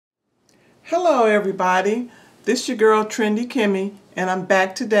Hello everybody, this is your girl Trendy Kimmy, and I'm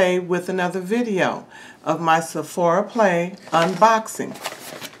back today with another video of my Sephora Play unboxing.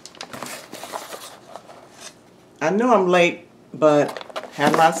 I know I'm late, but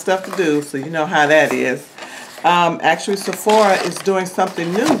have a lot of stuff to do, so you know how that is. Actually, Sephora is doing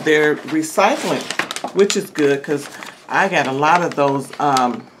something new. They're recycling, which is good because I got a lot of those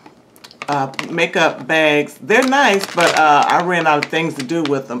makeup bags. They're nice, but I ran out of things to do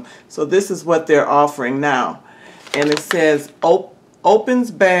with them. So this is what they're offering now. And it says,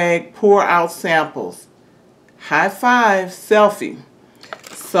 opens bag, pour out samples. High five, selfie.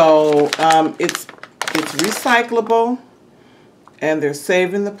 So it's recyclable, and they're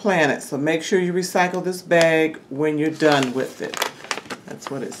saving the planet. So make sure you recycle this bag when you're done with it.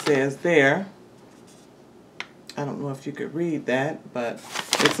 That's what it says there. I don't know if you could read that, but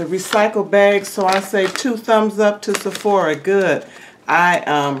it's a recycled bag, so I say 2 thumbs up to Sephora. Good.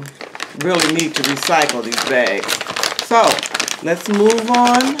 I really need to recycle these bags. So let's move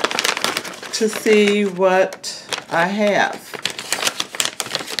on to see what I have.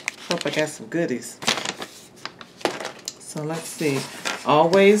 Hope I got some goodies. So let's see.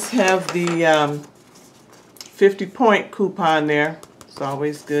 Always have the 50-point coupon there. It's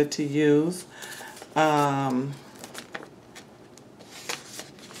always good to use.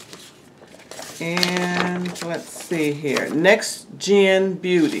 And let's see here. Next Gen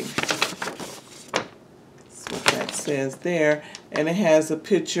Beauty. That's what that says there. And it has a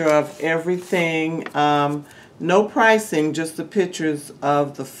picture of everything. No pricing, just the pictures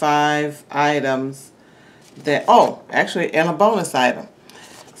of the 5 items that, oh, actually, and a bonus item.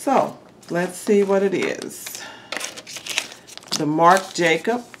 So, let's see what it is. The Marc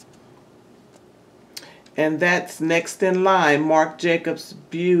Jacob. And that's next in line, Marc Jacobs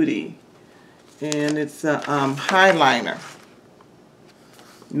Beauty. And it's a highliner.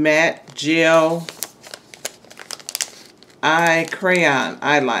 Matte Gel Eye Crayon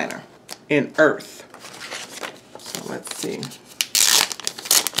Eyeliner in Earth. So let's see.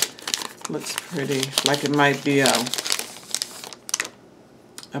 Looks pretty, like it might be a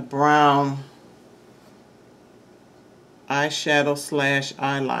brown eyeshadow /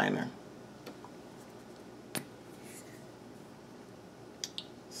 eyeliner.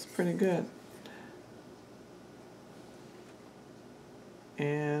 It's pretty good.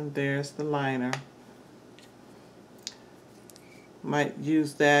 And there's the liner. Might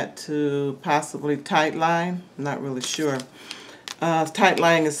use that to possibly tight line. Not really sure. Tight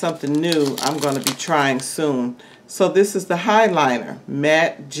lining is something new I'm going to be trying soon. So this is the highliner,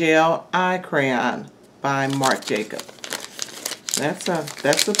 Matte Gel Eye Crayon by Marc Jacob. That's a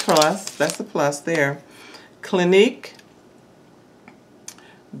plus. That's a plus there. Clinique.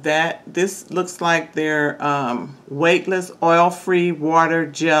 This looks like their weightless oil-free water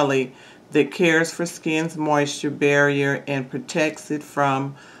jelly that cares for skin's moisture barrier and protects it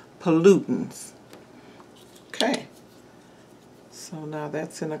from pollutants. Okay, so now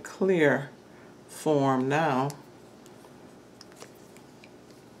that's in a clear form now.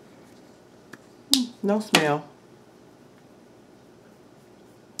 No smell.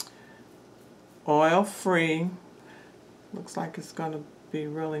 Oil-free. Looks like it's going to be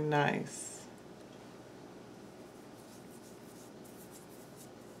really nice.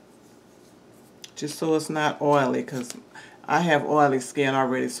 Just so it's not oily, because I have oily skin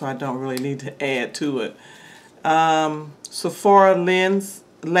already, so I don't really need to add to it. Sephora Lens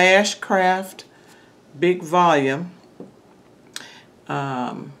Lash Craft Big Volume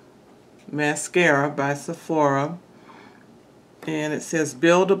Mascara by Sephora, and it says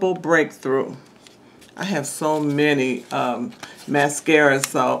Buildable Breakthrough. I have so many mascaras,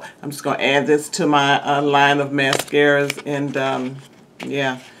 so I'm just going to add this to my line of mascaras and,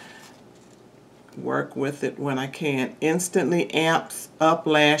 yeah, work with it when I can. Instantly amps up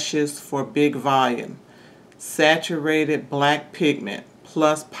lashes for big volume. Saturated black pigment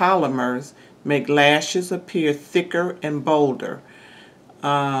plus polymers make lashes appear thicker and bolder.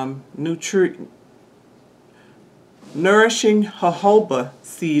 Nourishing jojoba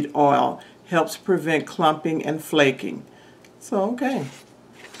seed oil helps prevent clumping and flaking. So, okay.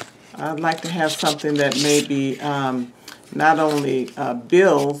 I'd like to have something that maybe not only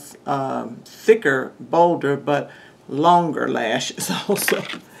builds thicker, bolder, but longer lashes also.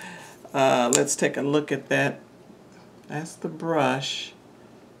 Let's take a look at that. That's the brush.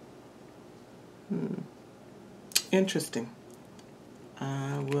 Interesting.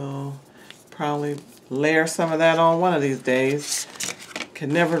 I will probably layer some of that on one of these days.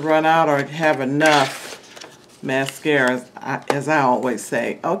 Can never run out or have enough mascaras, as I always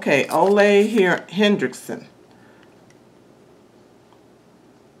say. Okay, Ole Hendrickson.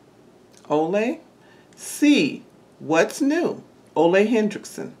 Ole. C, what's new? Ole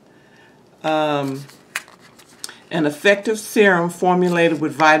Hendrickson. An effective serum formulated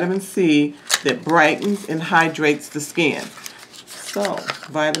with vitamin C that brightens and hydrates the skin. So,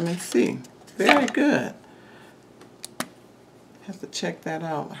 vitamin C. Very good. Have to check that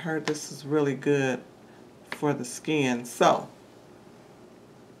out. I heard this is really good for the skin. So,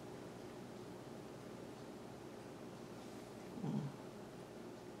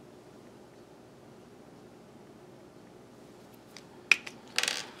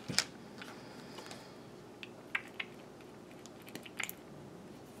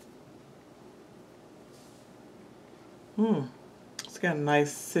 it's got a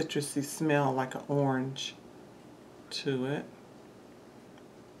nice citrusy smell like an orange to it.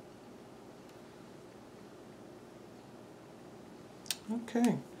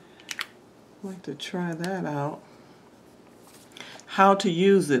 Okay, I'd like to try that out. How to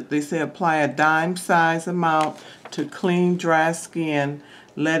use it. They say apply a dime size amount to clean dry skin,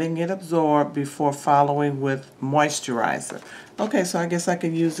 letting it absorb before following with moisturizer. Okay, so I guess I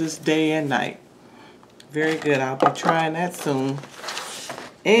can use this day and night. Very good. I'll be trying that soon.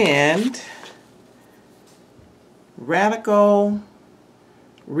 And Radical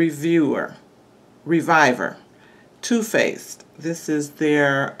Reviver, Too Faced. This is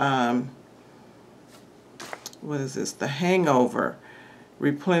their, what is this? The Hangover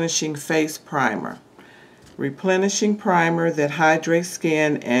Replenishing Face Primer. Replenishing primer that hydrates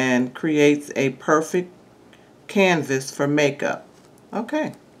skin and creates a perfect canvas for makeup.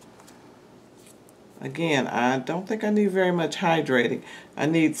 Okay. Again, I don't think I need very much hydrating. I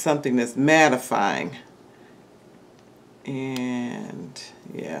need something that's mattifying. And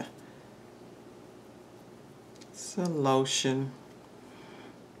yeah, it's a lotion.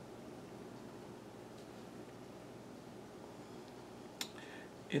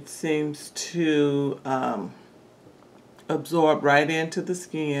 It seems to absorb right into the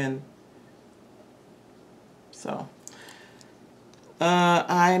skin. So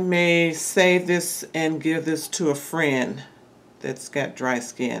I may save this and give this to a friend that's got dry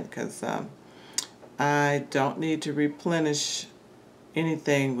skin, because I don't need to replenish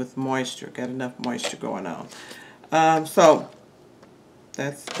anything with moisture. Got enough moisture going on. So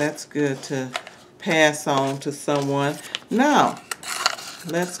that's good to pass on to someone. Now,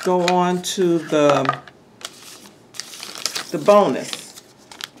 let's go on to the bonus,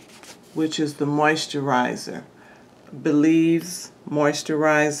 which is the moisturizer. Believe's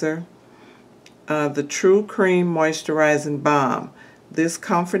moisturizer. The True Cream Moisturizing Balm. This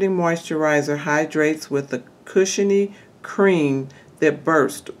comforting moisturizer hydrates with a cushiony cream that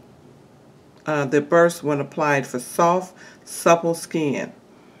bursts when applied for soft, supple skin.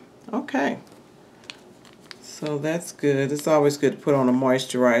 Okay. So that's good. It's always good to put on a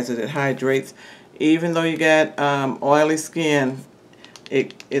moisturizer that hydrates. Even though you got oily skin,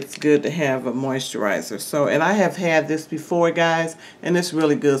 it's good to have a moisturizer. So, and I have had this before, guys, and it's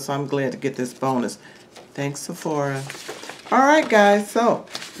really good, so I'm glad to get this bonus. Thanks, Sephora. Alright, guys, so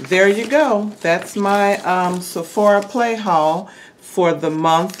there you go. That's my Sephora Play haul for the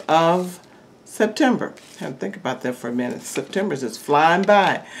month of September. I had to think about that for a minute. September's just flying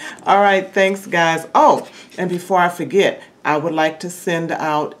by. Alright, thanks, guys. Oh, and before I forget, I would like to send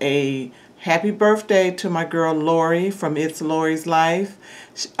out a happy birthday to my girl Lori from It's Lori's Life.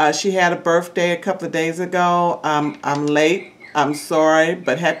 She had a birthday a couple of days ago. I'm late. I'm sorry,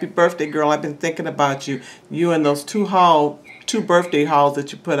 but happy birthday, girl. I've been thinking about you. You and those two birthday hauls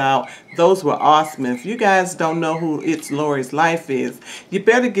that you put out, those were awesome. If you guys don't know who It's Lori's Life is, you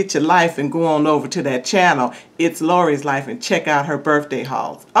better get your life and go on over to that channel, It's Lori's Life, and check out her birthday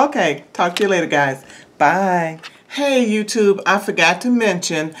hauls. Okay, talk to you later, guys. Bye. Hey, YouTube, I forgot to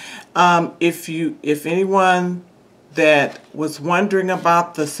mention, if anyone that was wondering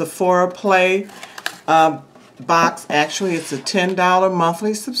about the Sephora Play box, actually it's a $10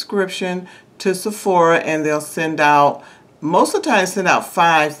 monthly subscription to Sephora, and they'll send out, most of the time send out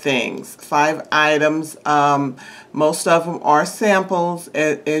 5 things, 5 items. Most of them are samples,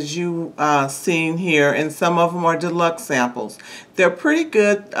 as you seen here, and some of them are deluxe samples. They're pretty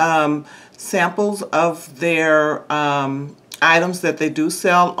good samples of their items that they do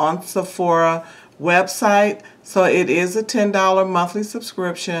sell on Sephora website. So it is a $10 monthly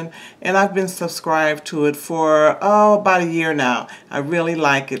subscription, and I've been subscribed to it for about a year now. I really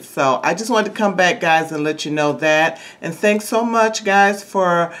like it. So I just wanted to come back, guys, and let you know that. And thanks so much, guys,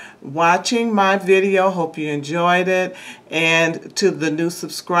 for watching my video. Hope you enjoyed it. And to the new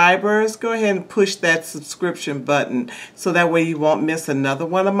subscribers, go ahead and push that subscription button so that way you won't miss another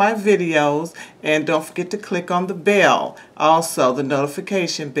one of my videos. And don't forget to click on the bell, also the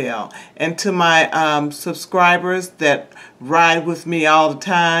notification bell. And to my subscribers that ride with me all the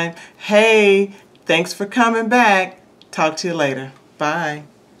time, hey, thanks for coming back. Talk to you later. Bye.